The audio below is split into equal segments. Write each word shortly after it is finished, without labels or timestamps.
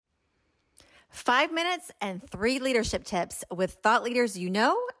5 minutes and 3 leadership tips with thought leaders you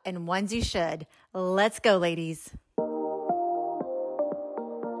know and ones you should. Let's go, ladies.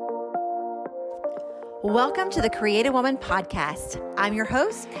 Welcome to the Creative Woman Podcast. I'm your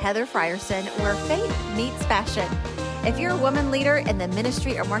host, Heather Frierson, where faith meets fashion. If you're a woman leader in the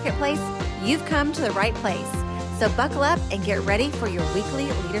ministry or marketplace, you've come to the right place. So buckle up and get ready for your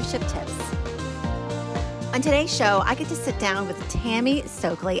weekly leadership tips. On today's show, I get to sit down with Tammey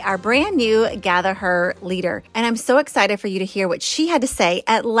Stokley, our brand new Gather Her leader. And I'm so excited for you to hear what she had to say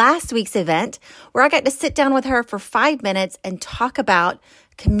at last week's event, where I got to sit down with her for 5 minutes and talk about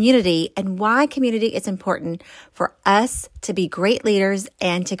community and why community is important for us to be great leaders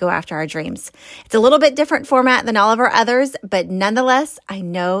and to go after our dreams. It's a little bit different format than all of our others, but nonetheless, I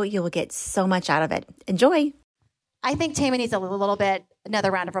know you will get so much out of it. Enjoy. I think Tammey needs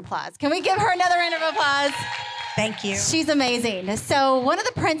another round of applause. Can we give her another round of applause? Thank you. She's amazing. So one of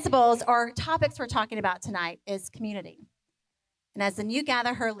the principles or topics we're talking about tonight is community. And as the new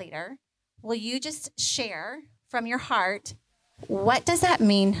Gather Her leader, will you just share from your heart, what does that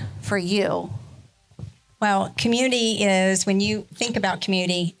mean for you? Well, community is, when you think about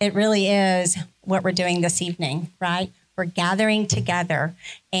community, it really is what we're doing this evening, right? We're gathering together,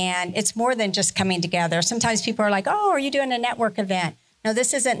 and it's more than just coming together. Sometimes people are like, oh, are you doing a network event? No,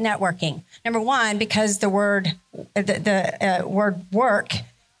 this isn't networking. Number one, because the word work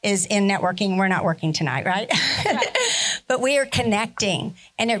is in networking. We're not working tonight, right? But we are connecting,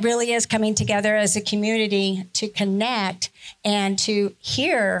 and it really is coming together as a community to connect and to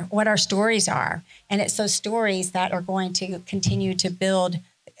hear what our stories are. And it's those stories that are going to continue to build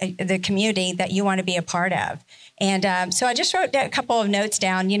the community that you want to be a part of. And so I just wrote a couple of notes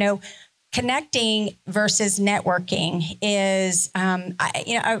down. Connecting versus networking is,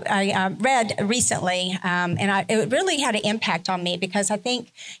 I read recently, and it really had an impact on me because I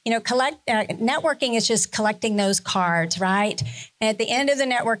think, networking is just collecting those cards, right? And at the end of the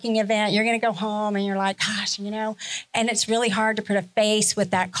networking event, you're going to go home and you're like, gosh, and it's really hard to put a face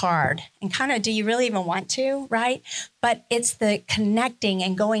with that card. And kind of, do you really even want to, right? But it's the connecting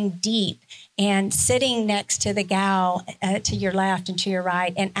and going deep and sitting next to the gal to your left and to your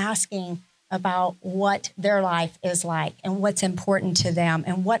right and asking about what their life is like and what's important to them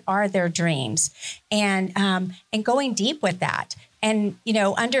and what are their dreams, and going deep with that. And,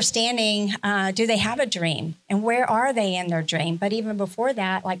 understanding, do they have a dream and where are they in their dream? But even before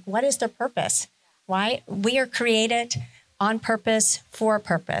that, like, what is their purpose? Right? We are created on purpose for a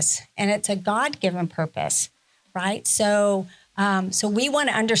purpose, and it's a God-given purpose, right? So we want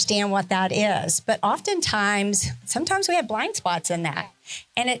to understand what that is. But sometimes we have blind spots in that.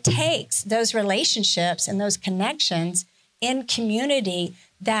 And it takes those relationships and those connections in community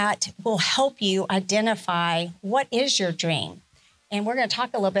that will help you identify what is your dream. And we're going to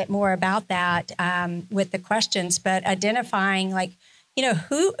talk a little bit more about that with the questions, but identifying, like,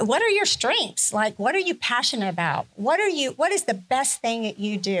 what are your strengths? Like, what are you passionate about? What is the best thing that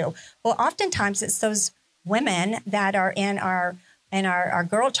you do? Well, oftentimes it's those women that are in our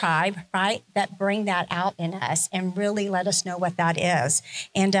girl tribe, right, that bring that out in us and really let us know what that is.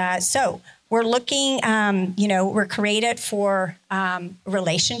 And so we're looking, we're created for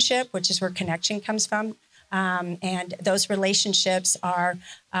relationship, which is where connection comes from. And those relationships are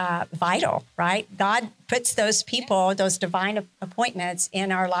vital, right? God puts those people, those divine appointments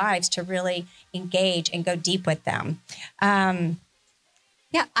in our lives to really engage and go deep with them.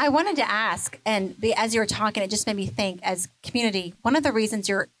 Yeah, I wanted to ask, and as you were talking, it just made me think, as community, one of the reasons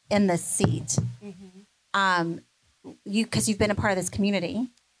you're in this seat, because you've been a part of this community,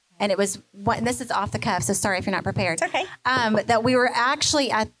 and it was, and this is off the cuff, so sorry if you're not prepared. It's okay. That we were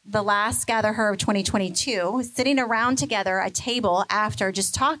actually at the last Gather Her of 2022, sitting around together, a table after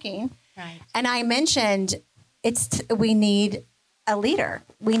just talking, right. And I mentioned, we need a leader.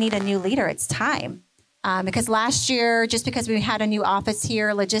 We need a new leader. It's time. Because last year, just because we had a new office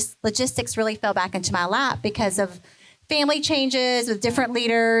here, logistics really fell back into my lap because of family changes with different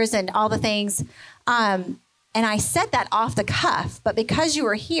leaders and all the things. And I said that off the cuff, but because you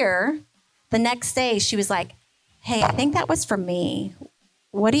were here, the next day she was like, hey, I think that was for me.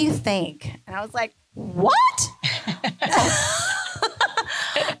 What do you think? And I was like, what?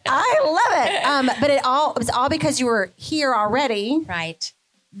 I love it. But it was all because you were here already. Right.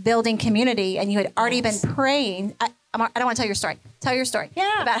 Building community, and you had already been praying. I don't want to tell your story. Tell your story.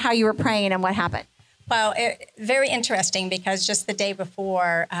 Yeah. About how you were praying and what happened. Well, very interesting, because just the day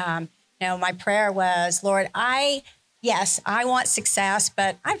before, my prayer was, Lord, I want success,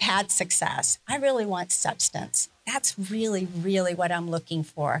 but I've had success. I really want substance. that's really, really what I'm looking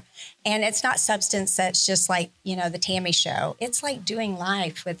for. And it's not substance that's just like, the Tammey show. It's like doing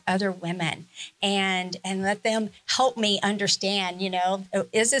life with other women and let them help me understand,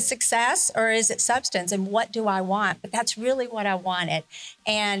 is it success or is it substance, and what do I want? But that's really what I wanted.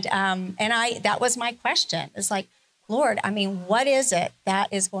 And that was my question. It's like, Lord, what is it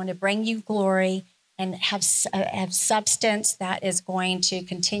that is going to bring you glory and have substance that is going to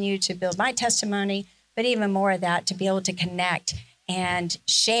continue to build my testimony, but even more of that, to be able to connect and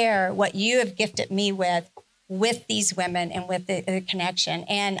share what you have gifted me with these women and with the connection.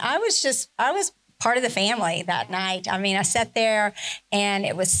 And I was part of the family that night. I sat there and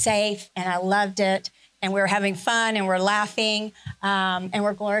it was safe and I loved it. And we were having fun and we're laughing and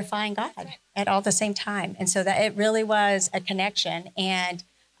we're glorifying God at all the same time. And so that it really was a connection. And,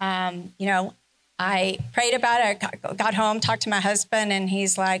 I prayed about it. I got home, talked to my husband, and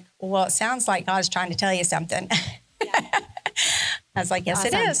he's like, well, it sounds like God's trying to tell you something. Yeah. I was like, yes,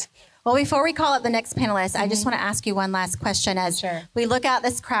 awesome. It is. Well, before we call up the next panelist, I just want to ask you one last question. As we look out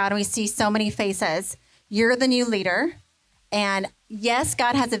this crowd and we see so many faces, you're the new leader. And yes,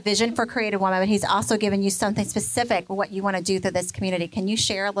 God has a vision for Creative Woman, but he's also given you something specific, what you want to do through this community. Can you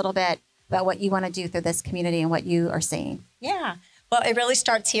share a little bit about what you want to do through this community and what you are seeing? Yeah. Well, it really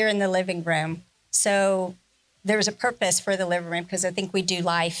starts here in the living room. So there's a purpose for the living room because I think we do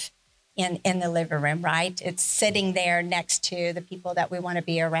life in the living room, right? It's sitting there next to the people that we want to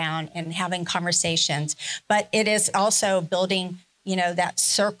be around and having conversations. But it is also building, that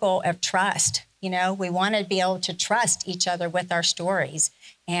circle of trust. We want to be able to trust each other with our stories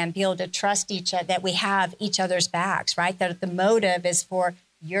and be able to trust each other, that we have each other's backs, right? That the motive is for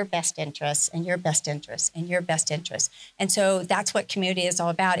your best interests and your best interests and your best interests. And so that's what community is all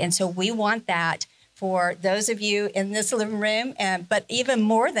about. And so we want that for those of you in this living room, but even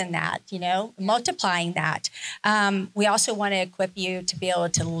more than that, multiplying that. We also want to equip you to be able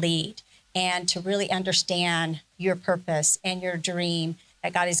to lead and to really understand your purpose and your dream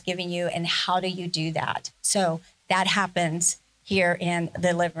that God is giving you, and how do you do that? So that happens here in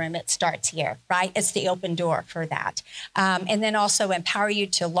the living room. It starts here, right? It's the open door for that. And then also empower you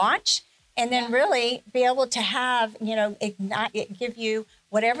to launch, and then really be able to have, give you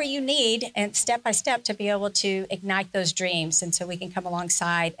whatever you need and step by step to be able to ignite those dreams. And so we can come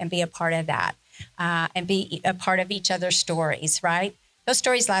alongside and be a part of that and be a part of each other's stories, right? Those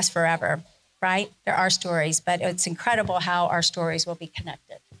stories last forever, right? They're our stories, but it's incredible how our stories will be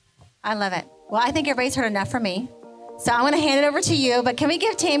connected. I love it. Well, I think everybody's heard enough from me. So I'm going to hand it over to you, but can we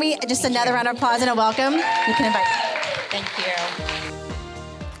give Tammey just another round of applause and a welcome? You can invite her. Thank you.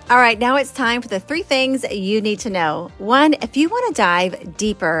 All right, now it's time for the 3 things you need to know. 1, if you want to dive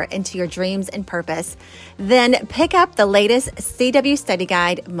deeper into your dreams and purpose, then pick up the latest CW study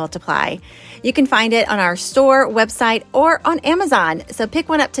guide, Multiply. You can find it on our store, website, or on Amazon. So pick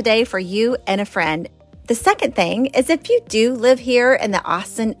one up today for you and a friend. The second thing is, if you do live here in the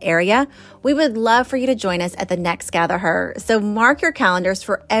Austin area, we would love for you to join us at the next Gather Her. So mark your calendars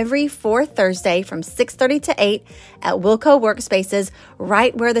for every 4th Thursday from 6:30 to 8 at Wilco Workspaces,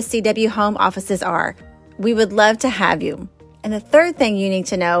 right where the CW home offices are. We would love to have you. And the third thing you need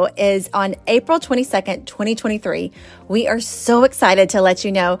to know is on April 22nd, 2023, we are so excited to let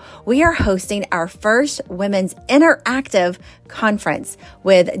you know we are hosting our first Women's Interactive Conference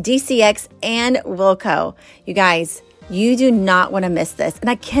with DCX and Wilco. You guys, you do not want to miss this, and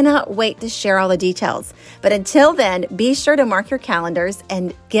I cannot wait to share all the details. But until then, be sure to mark your calendars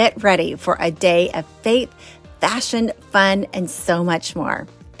and get ready for a day of faith, fashion, fun, and so much more.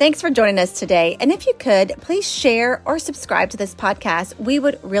 Thanks for joining us today. And if you could, please share or subscribe to this podcast. We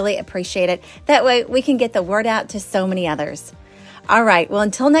would really appreciate it. That way we can get the word out to so many others. All right. Well,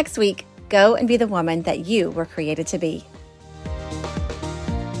 until next week, go and be the woman that you were created to be.